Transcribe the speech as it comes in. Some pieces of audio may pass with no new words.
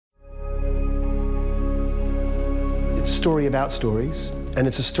It's a story about stories, and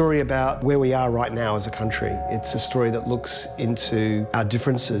it's a story about where we are right now as a country. It's a story that looks into our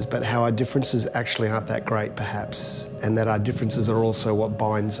differences, but how our differences actually aren't that great, perhaps, and that our differences are also what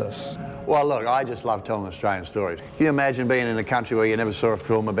binds us. Well, look, I just love telling Australian stories. Can you imagine being in a country where you never saw a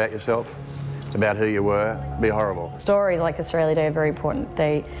film about yourself, about who you were? It'd be horrible. Stories like Australia Day are very important.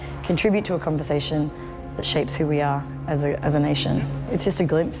 They contribute to a conversation that shapes who we are as a nation. It's just a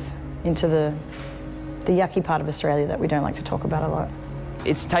glimpse into the yucky part of Australia that we don't like to talk about a lot.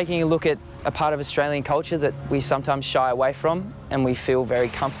 It's taking a look at a part of Australian culture that we sometimes shy away from and we feel very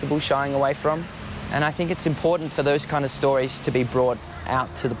comfortable shying away from. And I think it's important for those kind of stories to be brought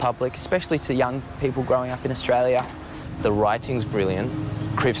out to the public, especially to young people growing up in Australia. The writing's brilliant.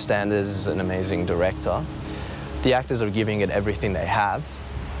 Criff Standers is an amazing director. The actors are giving it everything they have,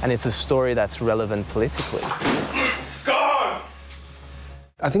 and it's a story that's relevant politically.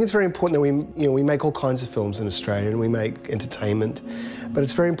 I think it's very important that we make all kinds of films in Australia and we make entertainment, but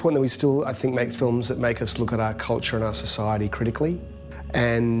it's very important that we still, I think, make films that make us look at our culture and our society critically.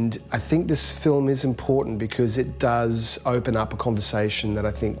 And I think this film is important because it does open up a conversation that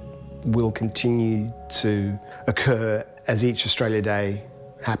I think will continue to occur as each Australia Day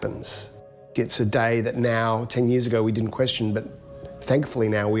happens. It's a day that now, 10 years ago, we didn't question, but thankfully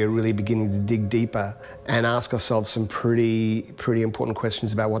now we are really beginning to dig deeper and ask ourselves some pretty important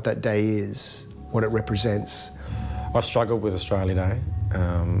questions about what that day is, what it represents. I've struggled with Australia Day,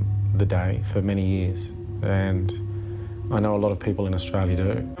 the day, for many years, and I know a lot of people in Australia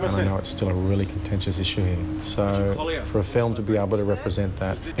do, and I know it's still a really contentious issue here. So for a film to be able to represent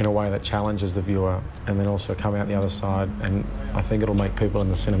that in a way that challenges the viewer and then also come out the other side, and I think it'll make people in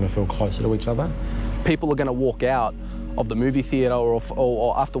the cinema feel closer to each other. People are going to walk out of the movie theatre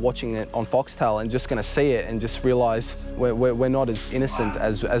or after watching it on Foxtel and just going to see it and just realise we're not as innocent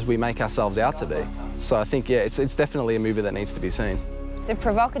as we make ourselves out to be. So I think, yeah, it's definitely a movie that needs to be seen. It's a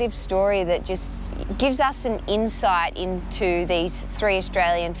provocative story that just gives us an insight into these three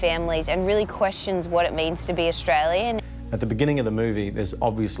Australian families and really questions what it means to be Australian. At the beginning of the movie, there's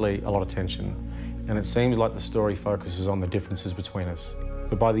obviously a lot of tension, and it seems like the story focuses on the differences between us.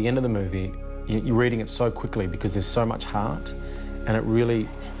 But by the end of the movie, you're reading it so quickly because there's so much heart, and it really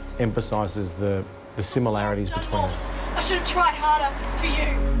emphasises the similarities between us. I should have tried harder for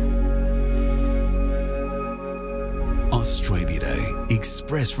you. Australia Day,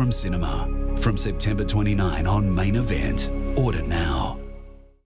 Express from Cinema. From September 29 on Main Event. Order now.